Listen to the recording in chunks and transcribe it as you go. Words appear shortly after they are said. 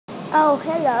Oh,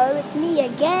 hello, it's me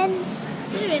again.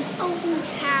 We're in Alton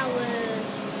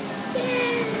Towers.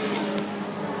 Yay!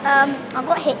 I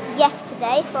got hit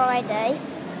yesterday, Friday.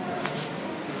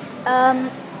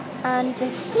 And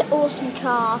this is the awesome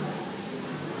car.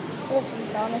 Awesome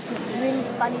car, and there's some really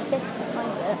funny fish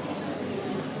behind it.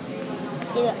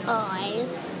 See the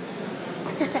eyes.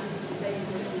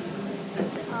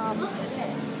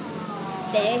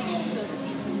 Fish.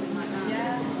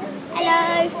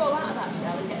 Hello.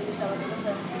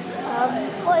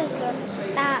 What is this?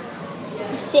 That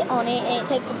you sit on it and it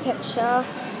takes a picture.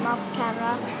 Smart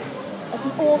camera. There's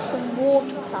an awesome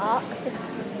water park. So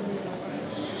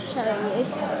show you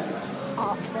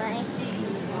archway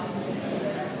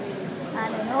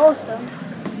and an awesome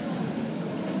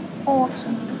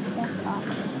water park.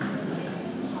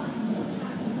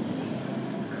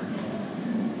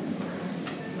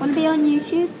 Want to be on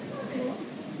YouTube?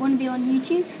 Want to be on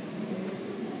YouTube?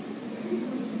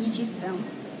 YouTube film.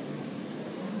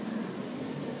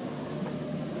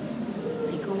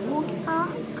 Big old water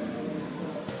park.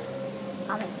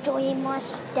 I'm enjoying my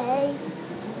stay.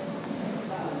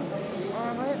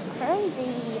 Oh, it's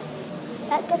crazy.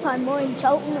 Let's go find more in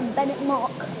Cholton and Bennett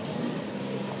Mock.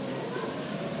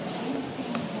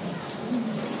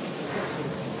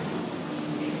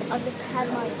 I'll just have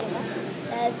my dinner.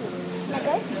 There's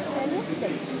Lego.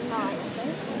 There's slides.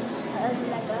 There's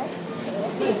Lego.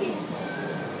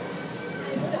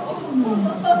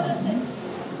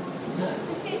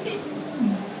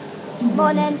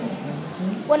 Morning.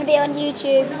 Want to be on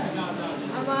YouTube?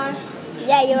 Am I?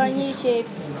 Yeah, you're on YouTube.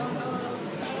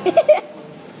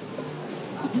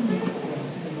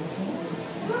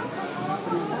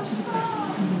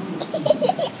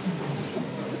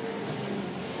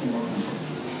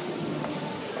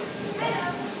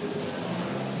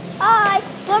 Hi, do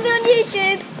you want to be on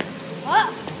YouTube? What?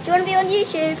 Do you want to be on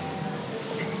YouTube?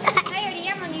 I already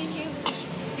am on YouTube.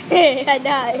 I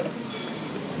know.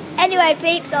 Anyway,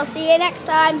 peeps, I'll see you next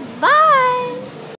time. Bye!